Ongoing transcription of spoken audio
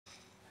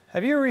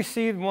Have you ever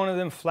received one of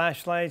them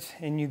flashlights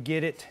and you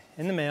get it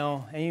in the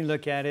mail and you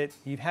look at it,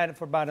 you've had it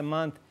for about a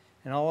month,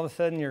 and all of a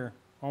sudden you're,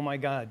 oh my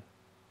God,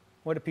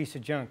 what a piece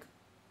of junk.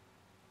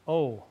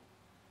 Oh,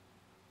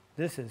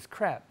 this is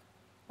crap.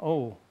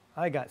 Oh,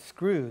 I got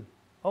screwed.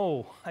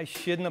 Oh, I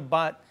shouldn't have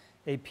bought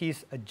a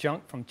piece of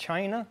junk from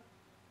China.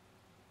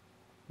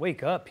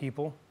 Wake up,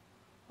 people.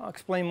 I'll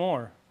explain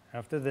more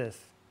after this.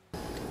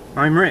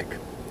 I'm Rick,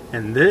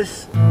 and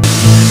this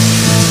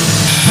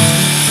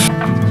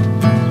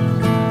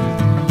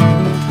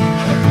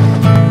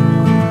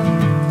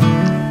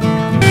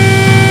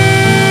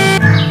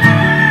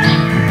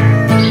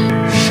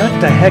Shut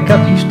the heck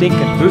up, you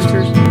stinking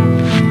boosters.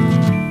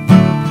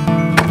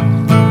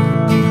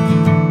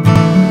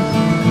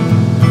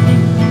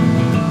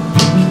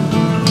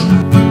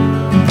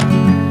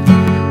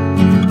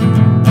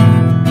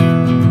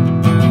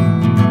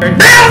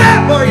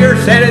 Now for your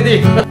sanity.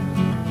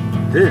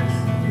 This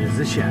is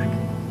the shack.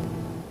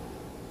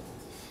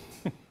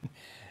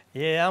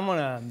 Yeah, I'm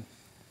gonna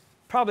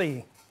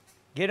probably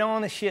get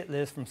on the shit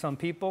list from some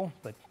people,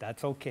 but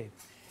that's okay.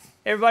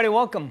 Everybody,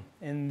 welcome.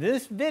 In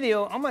this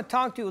video, I'm going to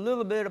talk to you a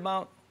little bit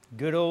about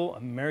good old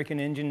American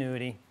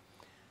ingenuity.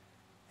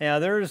 Yeah,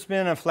 there's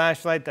been a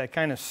flashlight that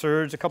kind of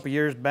surged a couple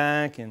years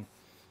back, and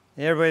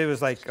everybody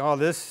was like, oh,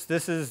 this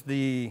is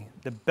the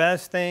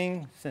best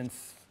thing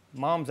since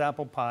mom's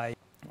apple pie.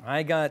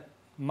 I got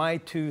my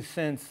 2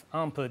 cents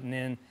I'm putting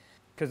in,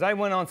 because I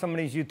went on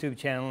somebody's YouTube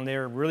channel, and they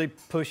were really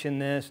pushing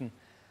this, and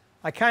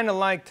I kind of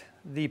liked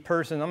the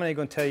person. I'm not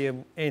going to tell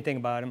you anything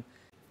about him.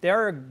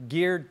 They're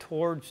geared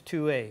towards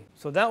 2A.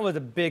 So that was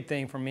a big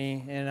thing for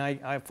me. And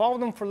I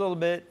followed them for a little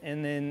bit,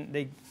 and then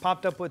they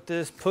popped up with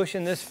this,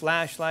 pushing this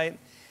flashlight.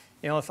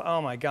 You know, it's,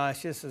 oh my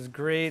gosh, this is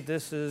great.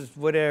 This is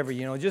whatever,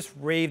 you know, just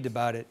raved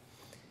about it.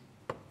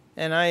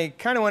 And I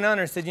kind of went on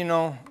and said, you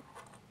know,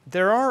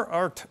 there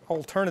are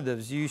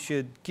alternatives. You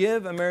should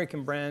give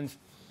American brands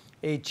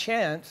a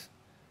chance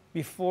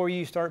before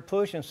you start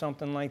pushing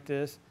something like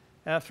this.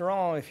 After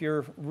all, if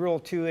you're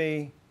real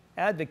 2A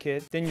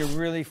advocate, then you're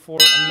really for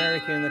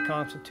America and the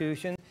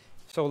Constitution.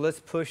 So let's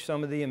push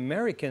some of the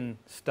American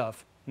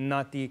stuff,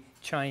 not the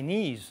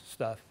Chinese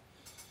stuff.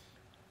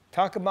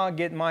 Talk about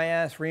getting my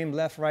ass reamed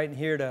left, right, and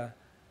here to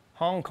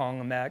Hong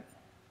Kong and back.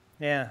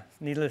 Yeah,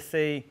 needless to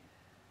say,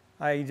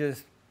 I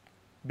just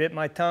bit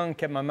my tongue,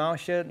 kept my mouth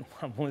shut.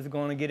 I wasn't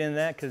going to get into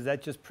that because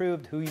that just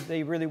proved who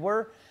they really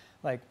were.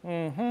 Like,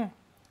 now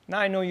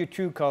I know your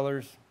true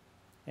colors,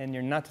 and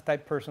you're not the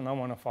type of person I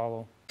want to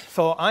follow.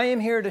 So I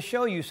am here to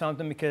show you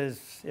something, because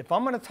if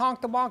I'm going to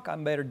talk the walk, I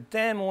better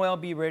damn well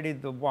be ready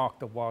to walk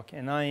the walk.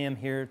 And I am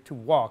here to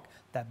walk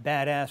that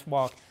badass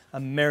walk,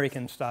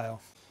 American style.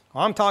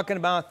 I'm talking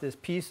about this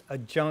piece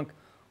of junk,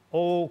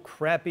 old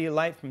crappy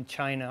light from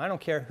China. I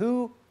don't care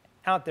who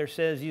out there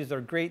says these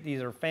are great,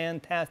 these are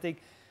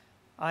fantastic.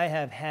 I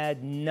have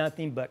had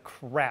nothing but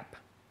crap.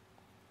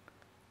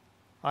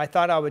 I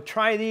thought I would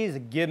try these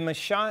and give them a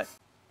shot.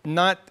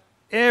 Not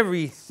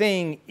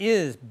everything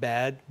is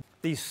bad.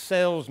 These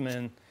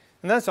salesmen,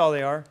 and that's all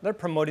they are. They're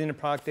promoting the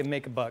product, they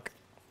make a buck.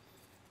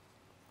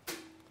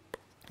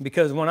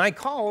 Because when I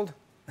called,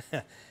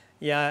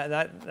 yeah,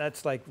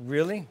 that's like,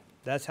 really?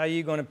 That's how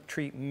you're going to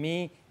treat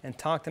me and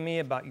talk to me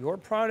about your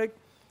product?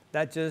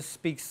 That just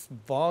speaks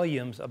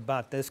volumes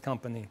about this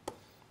company.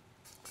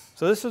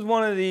 So this is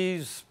one of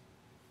these,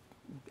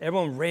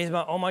 everyone raves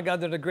about, oh my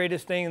God, they're the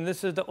greatest thing, and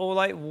this is the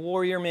lite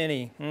Warrior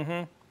Mini.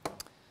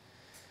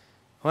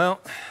 Well,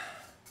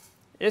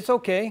 it's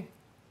okay.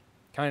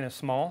 Kind of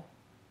small.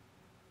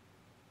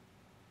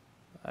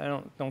 I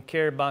don't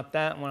care about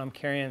that when I'm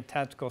carrying a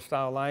tactical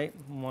style light.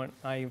 When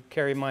I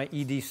carry my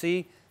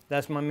EDC,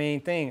 that's my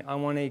main thing. I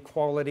want a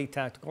quality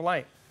tactical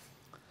light.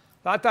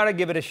 So I thought I'd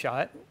give it a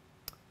shot.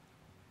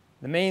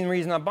 The main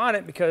reason I bought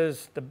it,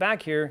 because the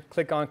back here,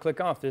 click on,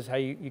 click off. This is how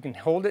you can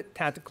hold it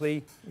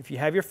tactically. If you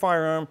have your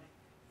firearm,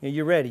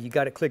 you're ready. You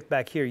got it clicked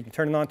back here. You can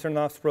turn it on, turn it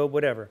off, strobe,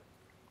 whatever.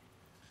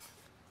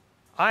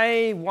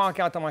 I walk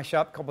out to my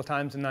shop a couple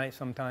times a night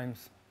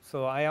sometimes.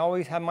 So I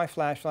always have my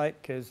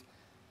flashlight, because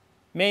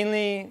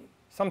mainly,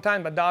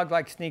 sometimes my dogs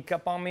like to sneak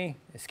up on me.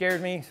 It scares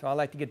me, so I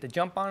like to get the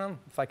jump on them.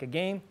 It's like a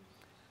game.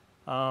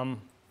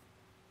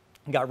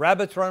 Got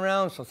rabbits running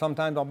around, so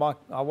sometimes I'll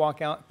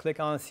walk out, click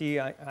on, see,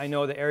 I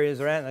know the areas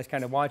they're at, and I just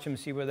kind of watch them,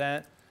 see where they're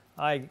at.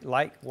 I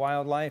like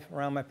wildlife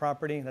around my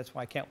property. That's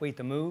why I can't wait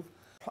to move.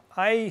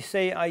 I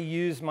say I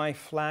use my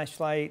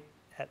flashlight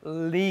at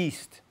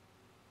least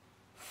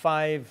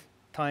 5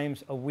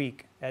 times a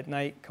week at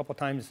night, a couple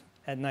times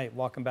at night,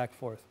 walking back and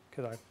forth,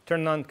 because I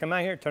turn it on, come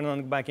out here, turn it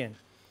on, go back in.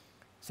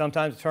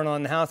 Sometimes I turn it on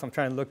in the house, I'm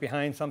trying to look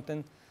behind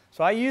something.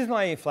 So I use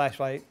my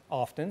flashlight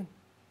often.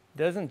 It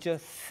doesn't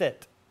just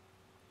sit.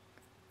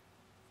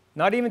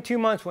 Not even 2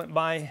 months went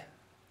by,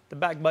 the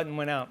back button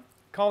went out.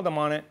 Called them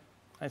on it.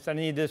 I said, I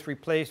need this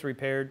replaced,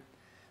 repaired.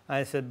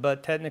 I said,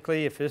 but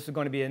technically, if this is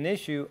going to be an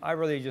issue, I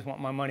really just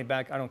want my money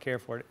back. I don't care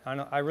for it.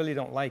 I really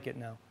don't like it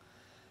now.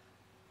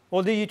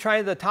 Well, do you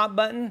try the top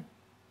button?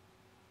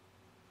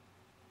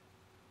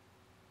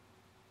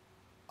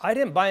 I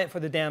didn't buy it for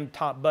the damn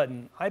top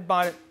button. I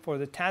bought it for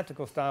the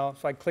tactical style,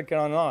 so I click it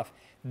on and off.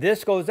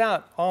 This goes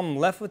out. I'm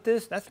left with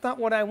this. That's not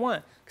what I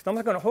want. Because I'm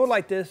not going to hold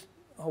like this.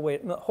 Oh,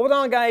 wait. No, hold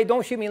on, guy.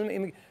 Don't shoot me.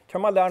 Let me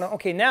turn my light on.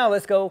 Okay, now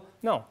let's go.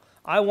 No.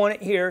 I want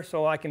it here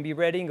so I can be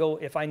ready and go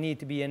if I need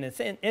to be in this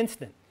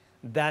instant.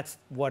 That's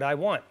what I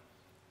want.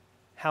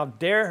 How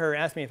dare her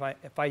ask me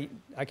if I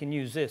can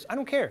use this. I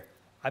don't care.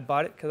 I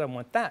bought it because I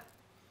want that.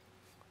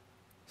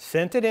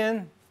 Sent it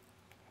in.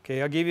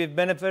 Okay, I'll give you the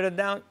benefit of the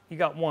doubt. You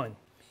got one.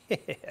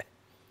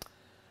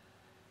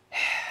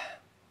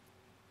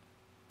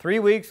 3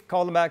 weeks,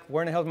 called them back.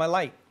 Where in the hell's my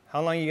light?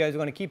 How long are you guys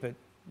going to keep it?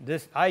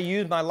 I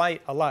use my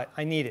light a lot.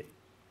 I need it.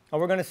 Oh,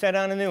 we're going to set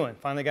down a new one.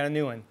 Finally got a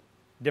new one.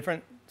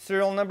 Different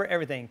serial number,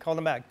 everything. Called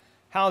them back.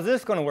 How's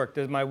this going to work?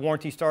 Does my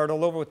warranty start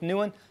all over with the new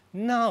one?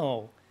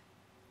 No.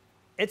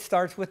 It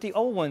starts with the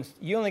old ones.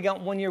 You only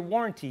got 1 year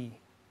warranty.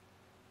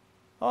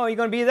 Oh, you're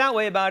going to be that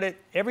way about it.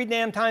 Every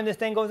damn time this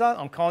thing goes out,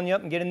 I'm calling you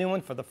up and get a new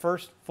one for the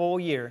first full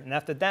year. And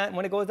after that,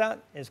 when it goes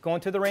out, it's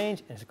going to the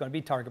range and it's going to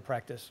be target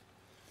practice.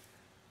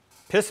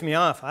 Pissed me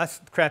off.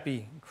 That's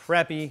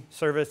crappy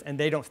service, and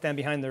they don't stand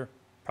behind their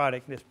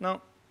product.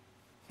 No.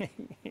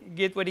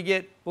 Get what you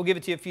get. We'll give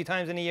it to you a few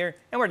times in a year,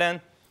 and we're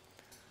done.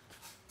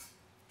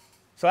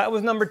 So that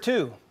was number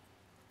 2.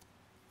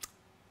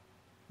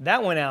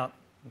 That went out.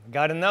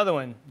 Got another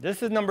one.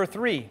 This is number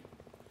 3.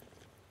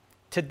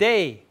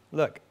 Today,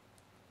 look.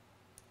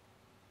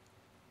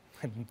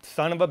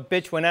 Son of a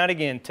bitch went out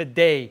again.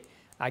 Today,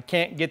 I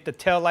can't get the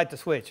tail light to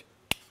switch.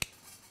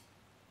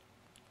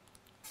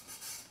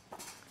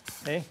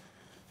 Okay?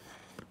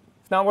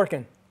 It's not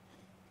working.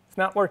 It's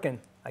not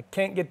working. I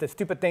can't get the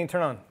stupid thing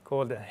turned on.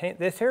 Go to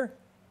this here,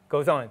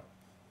 goes on.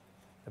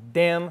 The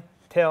damn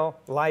tail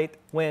light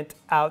went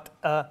out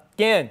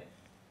again.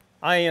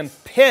 I am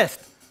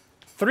pissed.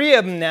 3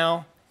 of them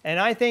now,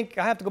 and I think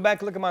I have to go back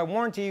and look at my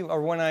warranty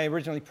or when I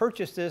originally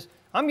purchased this.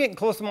 I'm getting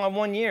close to my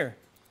 1 year.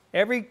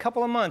 Every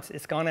couple of months,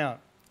 it's gone out.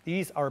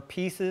 These are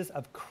pieces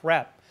of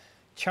crap.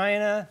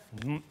 China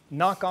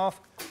knockoff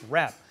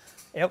crap.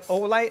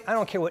 lite, I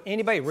don't care what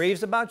anybody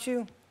raves about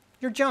you.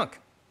 You're junk.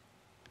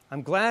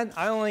 I'm glad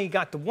I only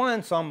got the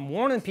one, so I'm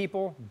warning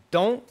people,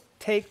 don't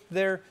take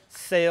their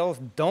sales,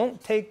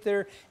 don't take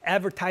their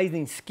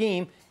advertising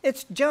scheme.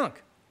 It's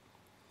junk.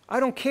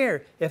 I don't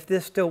care if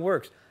this still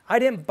works. I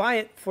didn't buy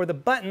it for the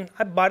button.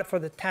 I bought it for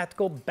the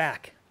tactical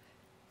back.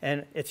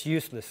 And it's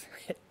useless.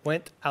 It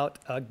went out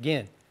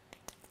again.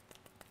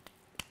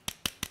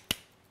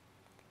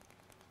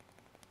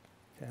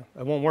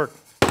 It won't work.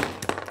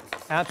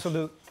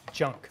 Absolute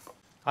junk.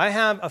 I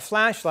have a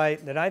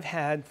flashlight that I've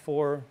had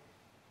for,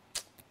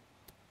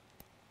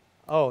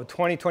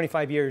 20,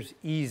 25 years,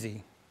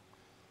 easy.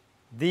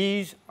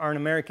 These are an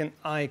American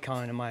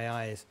icon in my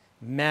eyes.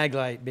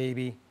 MAGlite,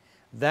 baby.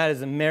 That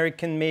is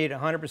American made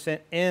 100%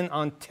 in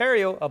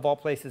Ontario, of all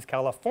places,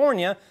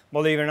 California.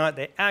 Believe it or not,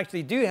 they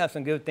actually do have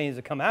some good things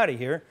that come out of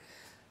here.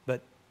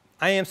 But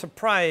I am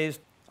surprised.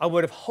 I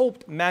would have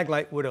hoped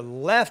MAGlite would have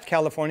left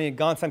California and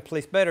gone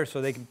someplace better so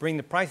they could bring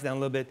the price down a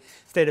little bit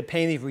instead of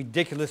paying these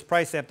ridiculous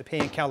prices they have to pay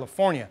in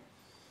California.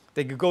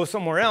 They could go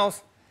somewhere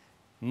else,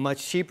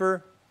 much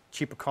cheaper,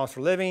 cheaper cost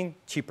for living,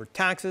 cheaper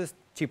taxes,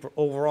 cheaper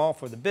overall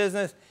for the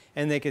business,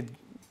 and they could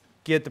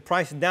get the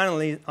prices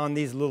down on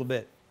these a little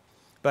bit.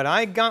 But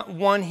I got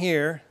one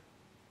here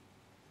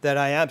that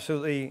I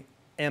absolutely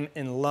am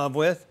in love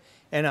with.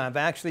 And I've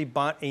actually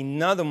bought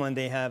another one.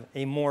 They have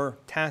a more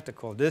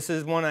tactical. This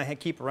is one I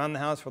keep around the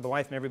house for the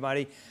wife and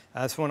everybody.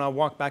 That's one I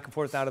walk back and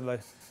forth out of the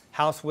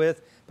house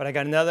with. But I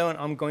got another one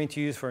I'm going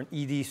to use for an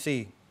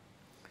EDC.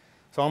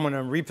 So I'm going to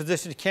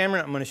reposition the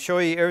camera. I'm going to show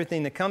you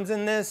everything that comes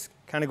in this,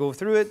 kind of go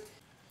through it.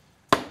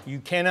 You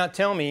cannot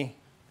tell me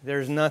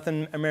there's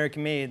nothing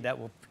American made that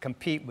will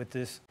compete with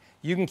this.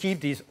 You can keep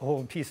these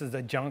old pieces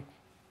of junk.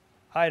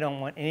 I don't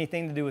want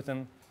anything to do with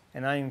them.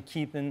 And I am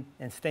keeping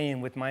and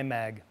staying with my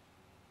mag.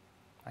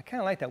 I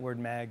kind of like that word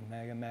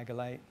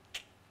MAGlite.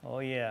 Oh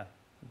yeah,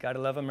 gotta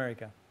love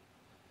America.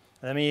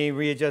 Let me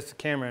readjust the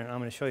camera and I'm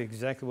gonna show you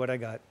exactly what I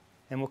got.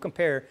 And we'll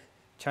compare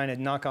China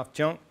knockoff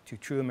junk to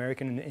true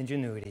American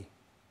ingenuity.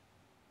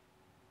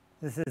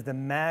 This is the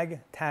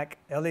MAGTAC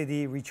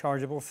LED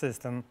rechargeable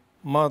system,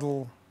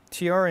 model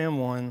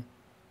TRM1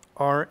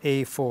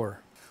 RA4.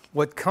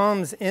 What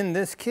comes in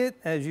this kit,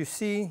 as you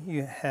see,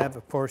 you have,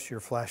 of course, your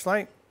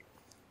flashlight,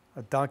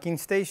 a docking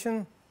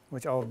station,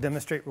 which I'll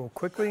demonstrate real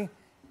quickly.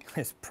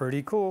 It's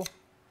pretty cool.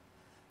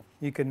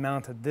 You can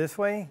mount it this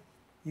way.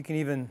 You can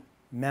even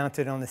mount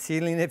it on the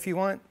ceiling if you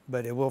want,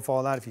 but it will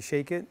fall out if you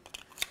shake it.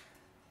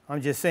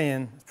 I'm just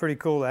saying, it's pretty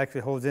cool. It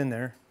actually holds in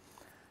there.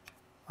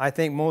 I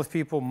think most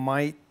people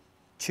might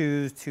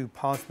choose to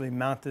possibly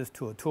mount this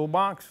to a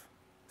toolbox,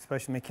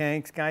 especially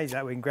mechanics guys.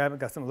 That way you can grab it,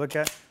 got something to look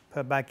at,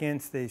 put it back in,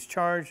 stays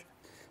charged.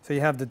 So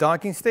you have the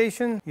docking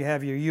station. You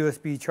have your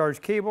USB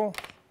charge cable.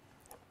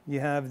 You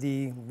have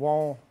the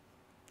wall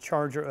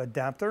charger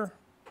adapter.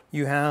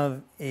 You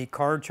have a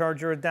car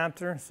charger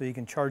adapter, so you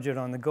can charge it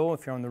on the go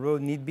if you're on the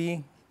road, need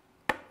be.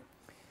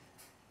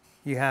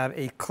 You have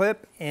a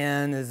clip,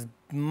 and as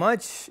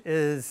much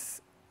as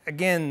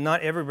again,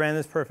 not every brand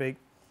is perfect.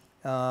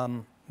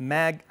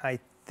 Mag, I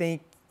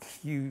think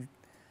you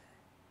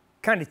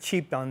kind of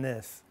cheaped on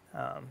this.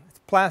 It's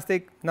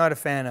plastic, not a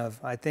fan of.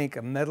 I think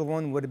a metal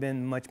one would have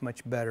been much,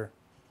 much better.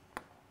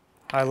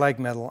 I like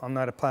metal. I'm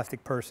not a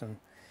plastic person.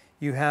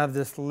 You have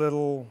this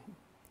little,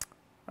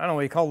 I don't know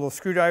what you call it, a little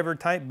screwdriver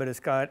type, but it's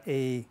got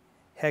a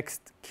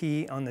hex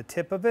key on the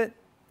tip of it.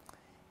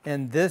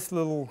 And this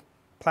little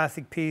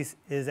plastic piece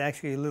is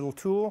actually a little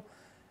tool,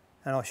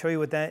 and I'll show you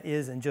what that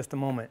is in just a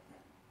moment.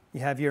 You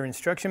have your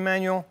instruction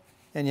manual,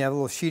 and you have a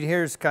little sheet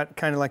here. It's got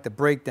kind of like the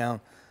breakdown.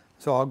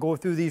 So I'll go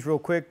through these real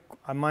quick.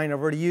 Mine I've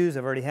already used,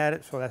 I've already had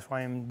it, so that's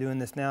why I'm doing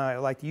this now. I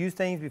like to use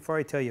things before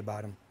I tell you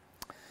about them.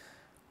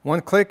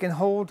 One click and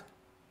hold,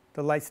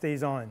 the light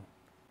stays on.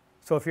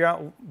 So if you're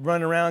out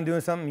running around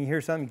doing something, you hear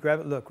something, you grab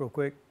it, look real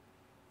quick,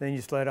 then you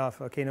just let it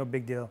off. Okay, no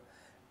big deal.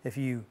 If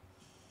you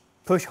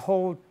push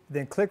hold,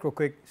 then click real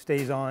quick,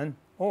 stays on,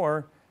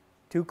 or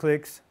 2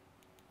 clicks,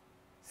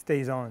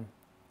 stays on.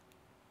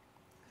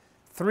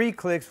 3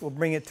 clicks will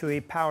bring it to a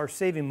power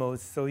saving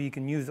mode, so you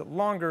can use it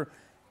longer,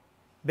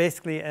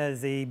 basically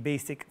as a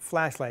basic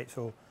flashlight.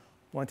 So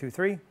 1, 2,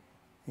 3,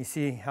 you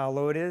see how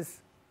low it is?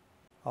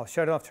 I'll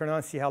shut it off, turn it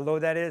on, see how low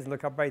that is.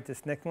 Look how bright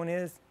this next one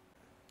is.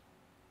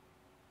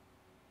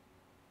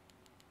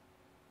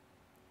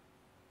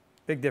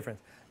 Big difference.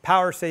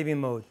 Power saving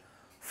mode.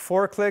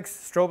 4 clicks,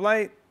 strobe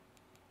light.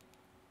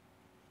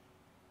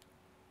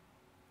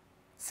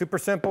 Super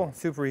simple,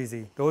 super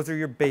easy. Those are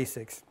your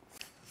basics.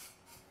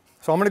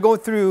 So I'm going to go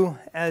through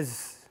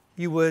as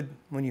you would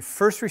when you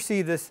first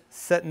receive this,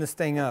 setting this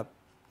thing up.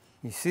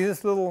 You see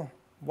this little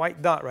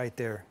white dot right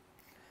there?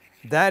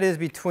 That is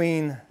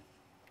between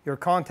your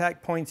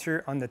contact points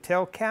here on the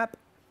tail cap.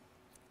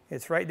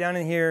 It's right down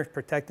in here,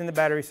 protecting the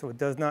battery so it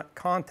does not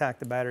contact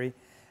the battery.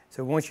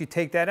 So once you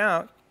take that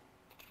out,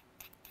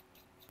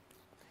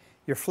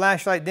 your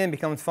flashlight then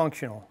becomes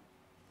functional.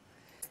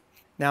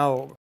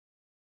 Now,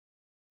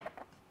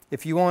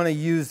 if you want to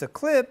use the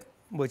clip,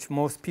 which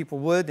most people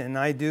would, and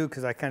I do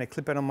because I kind of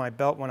clip it on my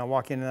belt when I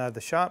walk in and out of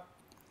the shop,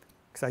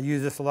 because I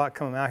use this a lot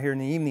coming out here in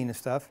the evening and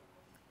stuff.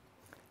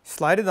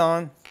 Slide it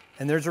on,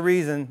 and there's a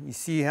reason. You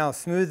see how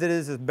smooth it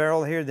is, this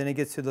barrel here, then it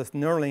gets to this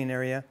knurling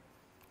area.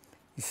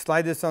 You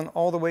slide this on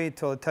all the way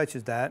until it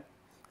touches that.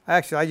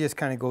 Actually, I just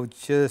kind of go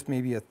just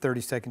maybe a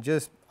 30-second,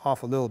 just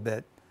off a little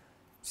bit.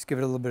 Just give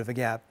it a little bit of a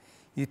gap.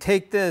 You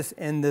take this,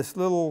 and this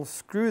little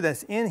screw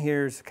that's in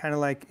here is kind of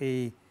like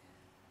a,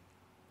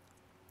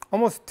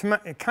 almost,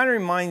 it kind of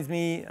reminds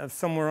me of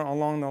somewhere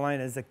along the line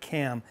as a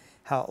cam,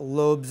 how it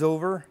lobes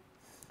over.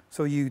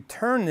 So you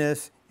turn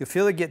this, you'll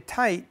feel it get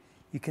tight,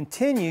 you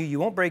continue, you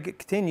won't break it,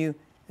 continue,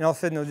 and all of a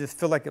sudden it'll just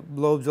feel like it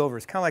lobes over.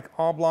 It's kind of like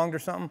oblong or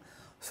something.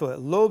 So it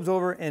lobes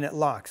over and it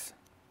locks.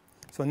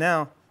 So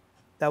now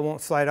that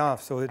won't slide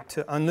off. So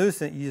to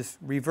unloosen it, you just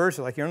reverse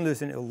it like you're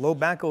unloosening it. It'll lobe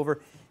back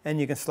over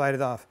and you can slide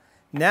it off.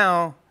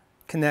 Now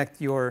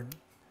connect your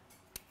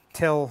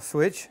tail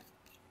switch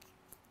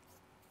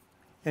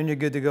and you're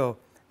good to go.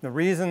 The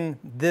reason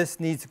this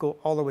needs to go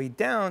all the way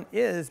down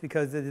is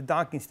because of the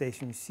docking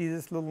station. You see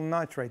this little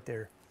notch right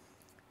there.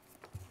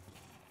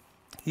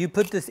 You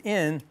put this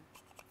in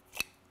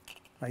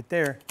right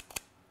there,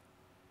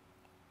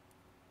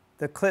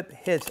 the clip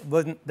hits,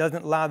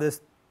 doesn't allow this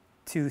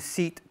to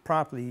seat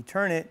properly. You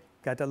turn it,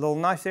 got that little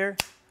notch there,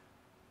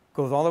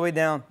 goes all the way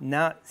down.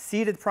 Now it's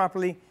seated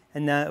properly,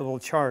 and now it will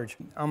charge.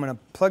 I'm going to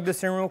plug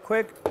this in real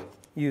quick,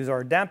 use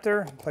our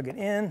adapter, plug it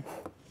in,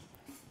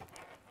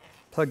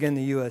 plug in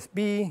the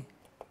USB,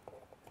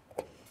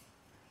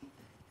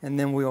 and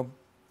then we'll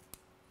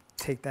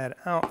take that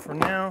out for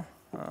now.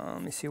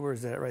 Let me see,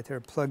 where's that right there?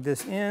 Plug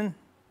this in.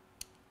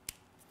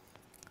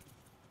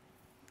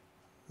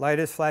 Light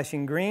is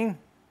flashing green.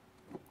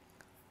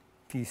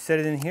 If you set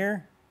it in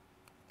here,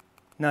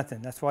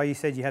 nothing. That's why you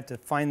said you have to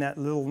find that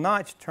little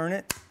notch, turn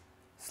it,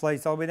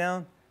 slides all the way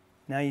down.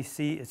 Now you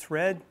see it's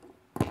red.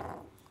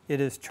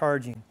 It is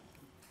charging.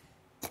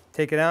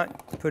 Take it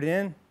out, put it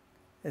in,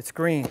 it's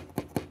green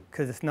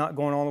because it's not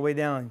going all the way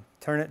down.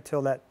 Turn it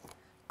till that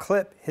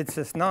clip hits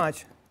this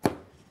notch.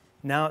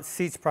 Now it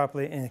seats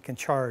properly and it can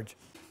charge.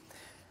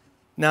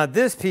 Now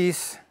this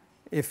piece,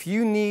 if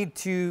you need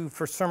to,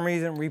 for some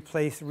reason,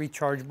 replace a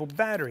rechargeable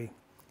battery,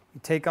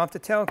 you take off the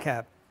tail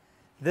cap.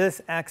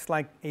 This acts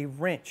like a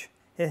wrench.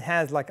 It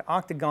has like an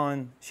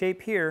octagon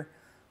shape here,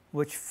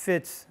 which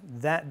fits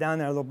that down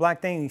there, a little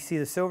black thing. You see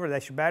the silver,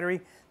 that's your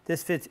battery.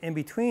 This fits in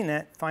between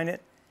that, find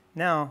it.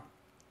 Now,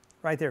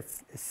 right there,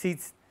 it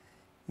seats.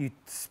 You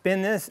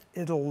spin this,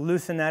 it'll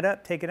loosen that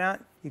up, take it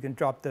out. You can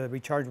drop the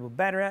rechargeable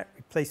battery out,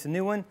 replace a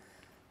new one.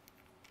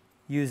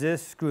 Use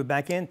this, screw it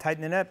back in,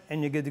 tighten it up,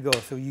 and you're good to go.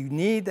 So you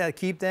need to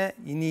keep that.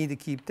 You need to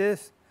keep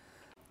this.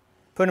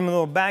 Put them in a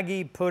little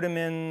baggie, put them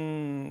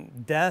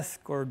in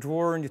desk or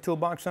drawer in your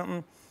toolbox,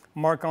 something.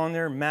 Mark on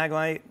there,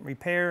 MAGlite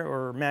repair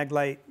or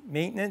MAGlite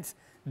maintenance.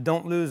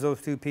 Don't lose those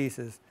 2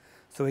 pieces.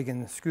 So we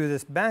can screw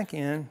this back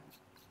in.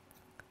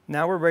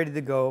 Now we're ready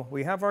to go.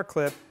 We have our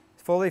clip,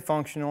 fully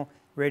functional,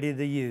 ready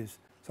to use.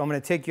 So I'm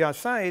going to take you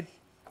outside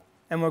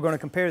and we're going to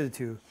compare the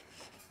two.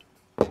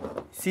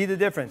 See the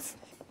difference?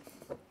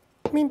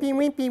 Wimpy,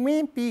 wimpy,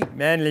 wimpy.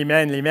 Manly,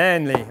 manly,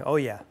 manly. Oh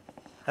yeah.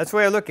 That's the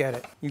way I look at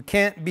it. You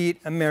can't beat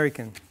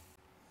American.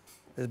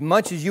 As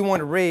much as you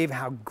want to rave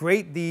how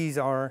great these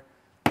are,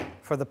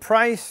 for the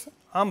price,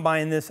 I'm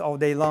buying this all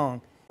day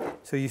long.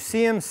 So you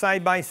see them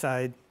side by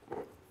side.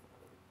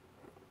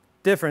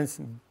 Difference,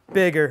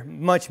 bigger,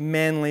 much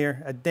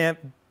manlier, a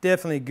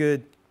definitely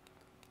good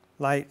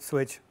light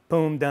switch.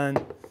 Boom, done.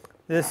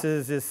 This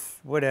is just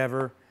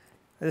whatever.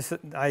 This,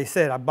 I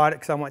said I bought it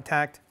because I want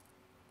tact.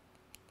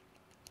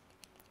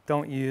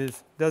 Don't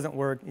use, doesn't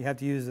work. You have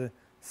to use the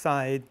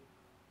side.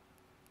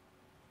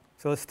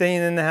 So it's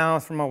staying in the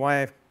house for my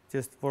wife,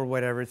 just for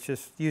whatever. It's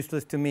just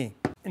useless to me.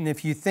 And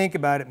if you think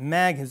about it,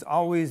 Mag has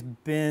always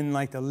been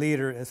like the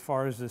leader as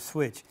far as the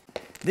switch.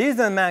 These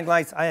are the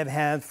MAGlites I have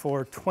had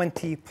for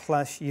 20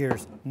 plus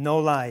years. No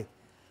lie,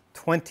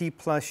 20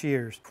 plus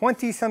years.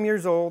 20 some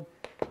years old.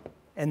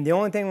 And the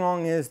only thing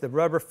wrong is the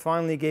rubber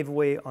finally gave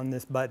away on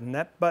this button.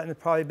 That button has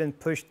probably been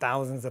pushed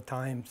thousands of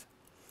times.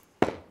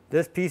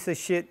 This piece of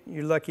shit,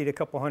 you're lucky a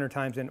couple hundred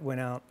times and it went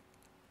out.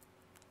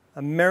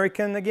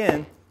 American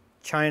again,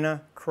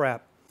 China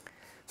crap.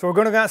 So we're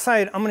going to go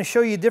outside. I'm going to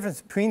show you the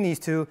difference between these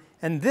two.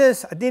 And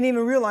this, I didn't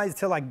even realize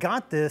until I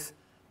got this.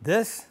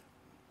 This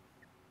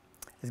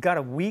has got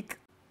a weak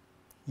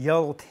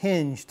yellow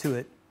tinge to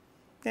it.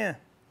 Yeah,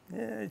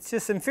 it's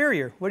just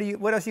inferior. What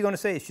else are you going to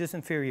say? It's just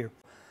inferior.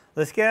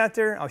 Let's get out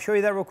there. I'll show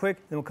you that real quick.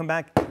 Then we'll come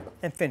back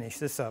and finish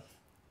this up.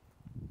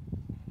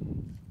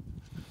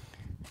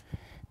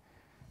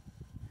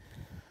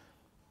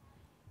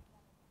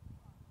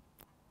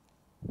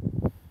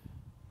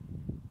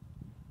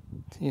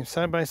 See,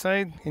 side by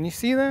side, can you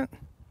see that?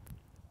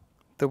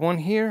 The one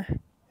here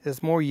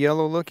is more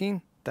yellow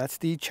looking. That's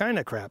the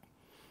China crap.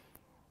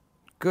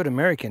 Good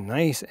American,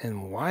 nice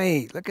and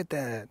white. Look at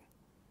that.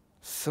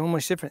 So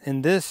much different.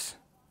 And this,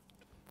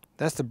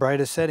 that's the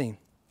brightest setting.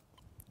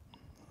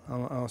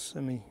 Let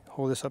me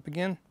hold this up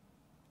again.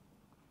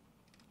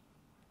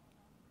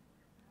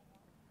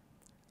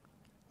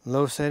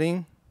 Low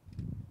setting,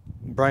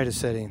 brightest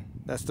setting.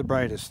 That's the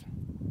brightest.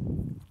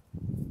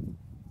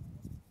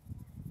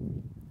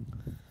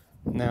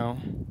 Now,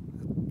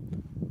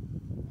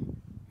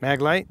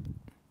 MAGlite.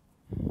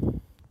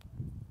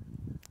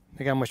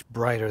 Look how much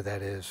brighter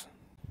that is.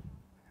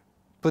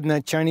 Putting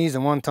that Chinese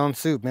in wonton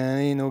soup, man,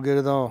 it ain't no good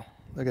at all.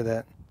 Look at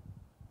that.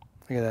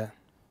 Look at that.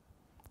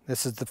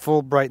 This is the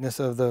full brightness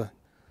of a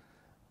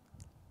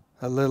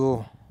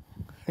little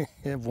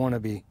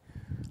wannabe.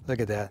 Look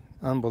at that.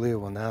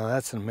 Unbelievable. Now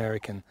that's an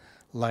American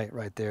light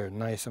right there.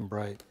 Nice and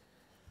bright.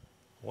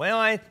 Well,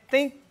 I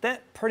think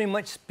that pretty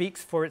much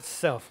speaks for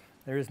itself.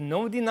 There is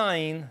no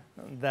denying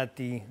that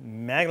the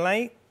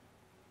MAGlite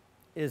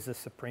is the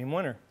supreme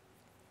winner.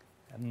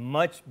 A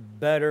much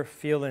better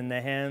feel in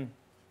the hand.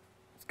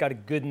 It's got a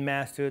good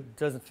mass to it.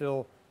 Doesn't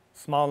feel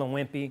small and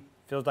wimpy.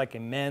 Feels like a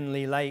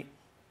manly light.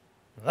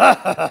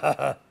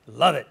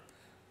 Love it.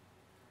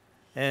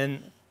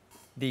 And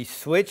the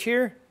switch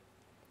here,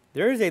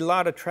 there is a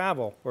lot of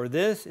travel where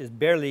this is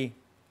barely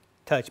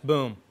touch,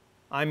 boom.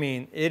 I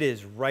mean, it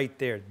is right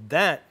there.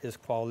 That is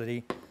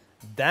quality.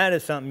 That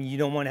is something you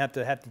don't want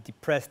to have to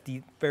depress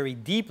very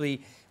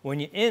deeply when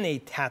you're in a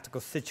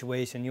tactical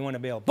situation. You want to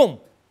be able boom,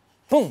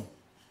 boom,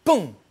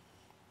 boom,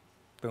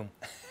 boom.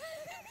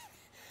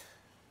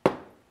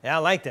 Yeah, I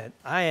like that.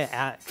 I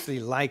actually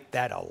like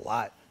that a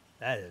lot.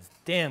 That is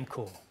damn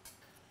cool.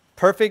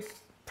 Perfect,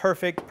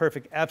 perfect,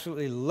 perfect.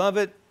 Absolutely love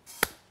it.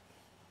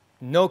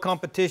 No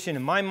competition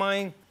in my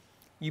mind.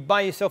 You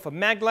buy yourself a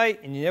MAGlite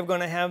and you're never going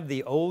to have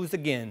the O's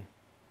again.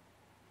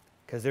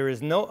 Because there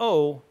is no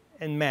O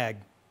in MAG.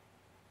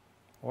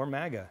 Or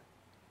MAGA.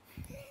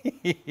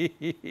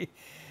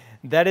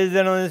 That is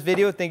it on this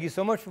video. Thank you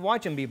so much for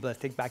watching. Be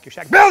blessed. Take back your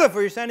shack. Build it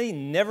for your sanity.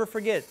 Never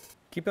forget.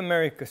 Keep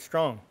America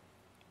strong.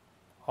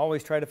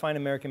 Always try to find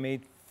American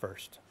made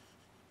first.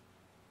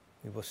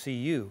 We will see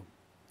you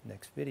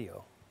next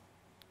video.